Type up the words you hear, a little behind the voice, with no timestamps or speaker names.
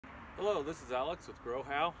Hello, this is Alex with Grow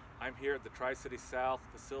How. I'm here at the Tri-City South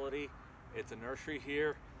facility. It's a nursery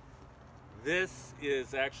here. This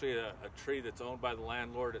is actually a tree that's owned by the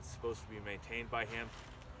landlord. It's supposed to be maintained by him.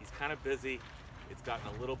 He's kind of busy. It's gotten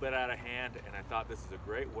a little bit out of hand, and I thought this is a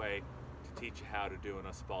great way to teach you how to do an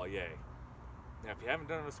espalier. Now, if you haven't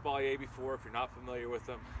done an espalier before, if you're not familiar with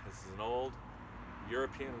them, this is an old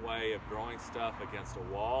European way of growing stuff against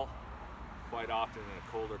a wall, quite often in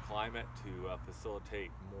a colder climate to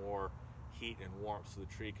facilitate more heat and warmth so the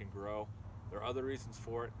tree can grow. There are other reasons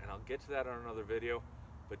for it, and I'll get to that on another video,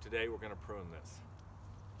 but today we're going to prune this.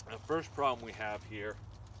 The first problem we have here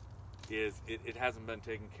is it hasn't been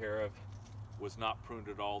taken care of, was not pruned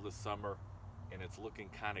at all this summer, and it's looking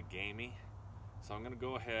kind of gamey. So I'm going to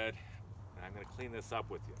go ahead and I'm going to clean this up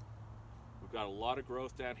with you. We've got a lot of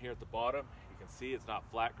growth down here at the bottom. You can see it's not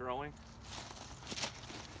flat growing.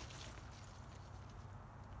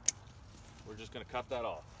 We're just going to cut that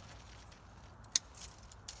off.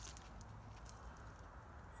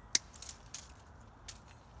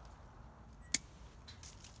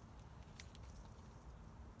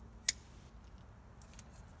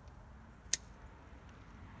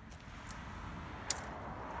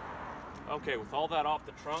 Okay, with all that off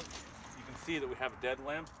the trunk, you can see that we have a dead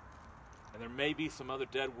limb, and there may be some other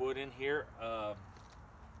dead wood in here.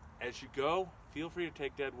 As you go, feel free to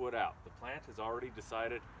take dead wood out. The plant has already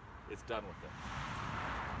decided it's done with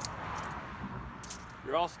it.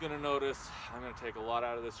 You're also going to notice I'm going to take a lot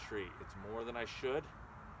out of this tree. It's more than I should.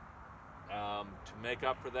 To make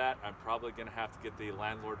up for that, I'm probably going to have to get the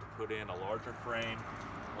landlord to put in a larger frame,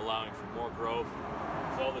 allowing for more growth.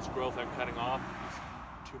 Because all this growth I'm cutting off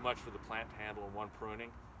is too much for the plant to handle in one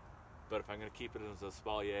pruning. But if I'm going to keep it as a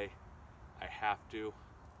espalier, I have to.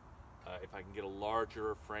 If I can get a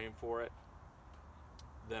larger frame for it,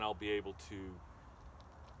 then I'll be able to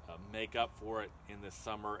make up for it in this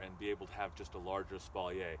summer and be able to have just a larger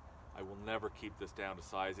espalier. I will never keep this down to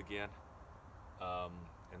size again,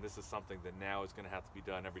 and this is something that now is going to have to be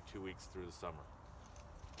done every 2 weeks through the summer.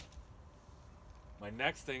 My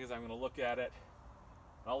next thing is I'm going to look at it.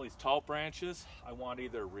 All these tall branches I want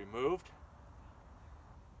either removed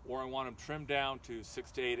or I want them trimmed down to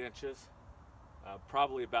 6 to 8 inches.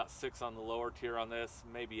 Probably about 6 on the lower tier on this,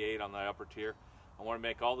 maybe 8 on the upper tier. I want to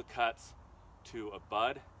make all the cuts to a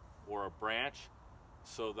bud or a branch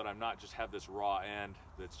so that I'm not just have this raw end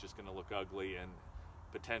that's just going to look ugly and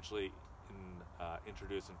potentially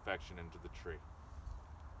introduce infection into the tree.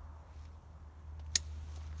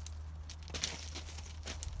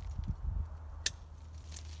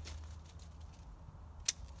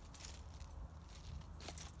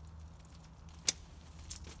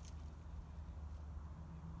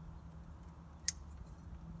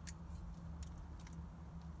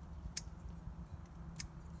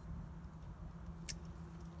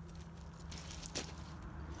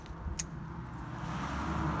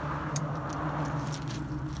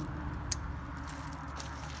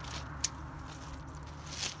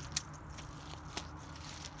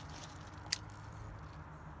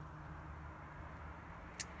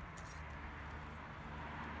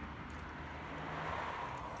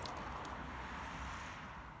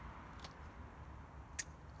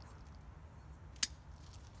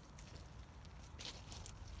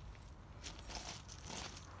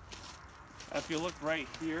 If you look right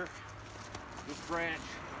here, this branch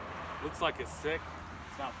looks like it's sick.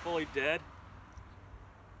 It's not fully dead,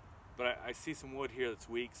 but I see some wood here that's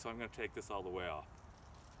weak, so I'm going to take this all the way off.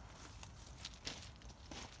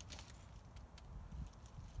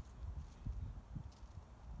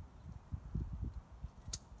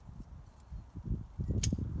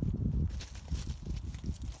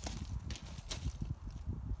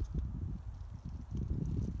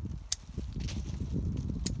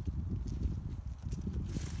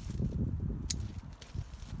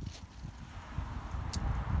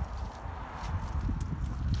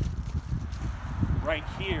 Right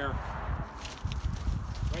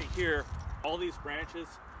here, all these branches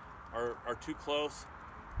are too close,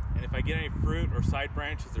 and if I get any fruit or side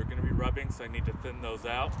branches, they're going to be rubbing, so I need to thin those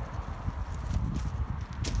out.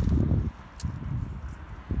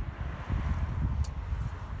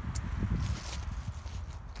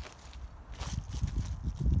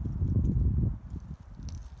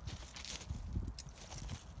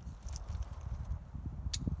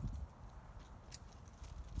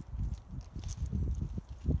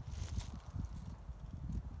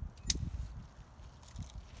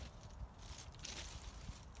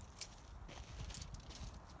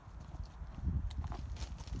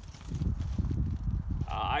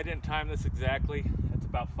 I didn't time this exactly. It's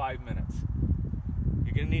about 5 minutes.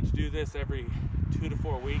 You're going to need to do this every 2 to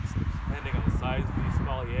 4 weeks, depending on the size of the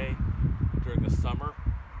espalier.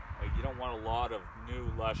 want a lot of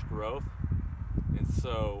new lush growth, and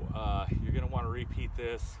so you're going to want to repeat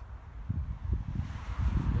this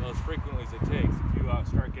as frequently as it takes. If you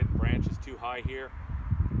start getting branches too high here,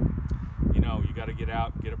 you got to get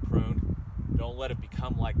out and get it pruned. Don't let it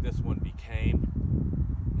become like this one became.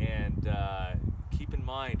 And keep in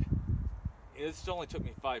mind, this only took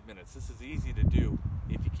me 5 minutes. This is easy to do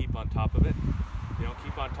if you keep on top of it. If you don't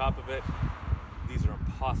keep on top of it, these are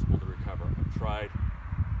impossible to recover. I've tried.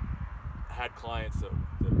 I had clients that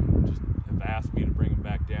just have asked me to bring them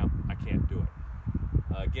back down. I can't do it.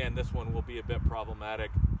 Again, this one will be a bit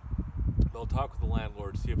problematic. They'll talk with the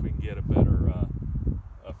landlord, see if we can get a better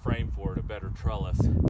frame for it, a better trellis.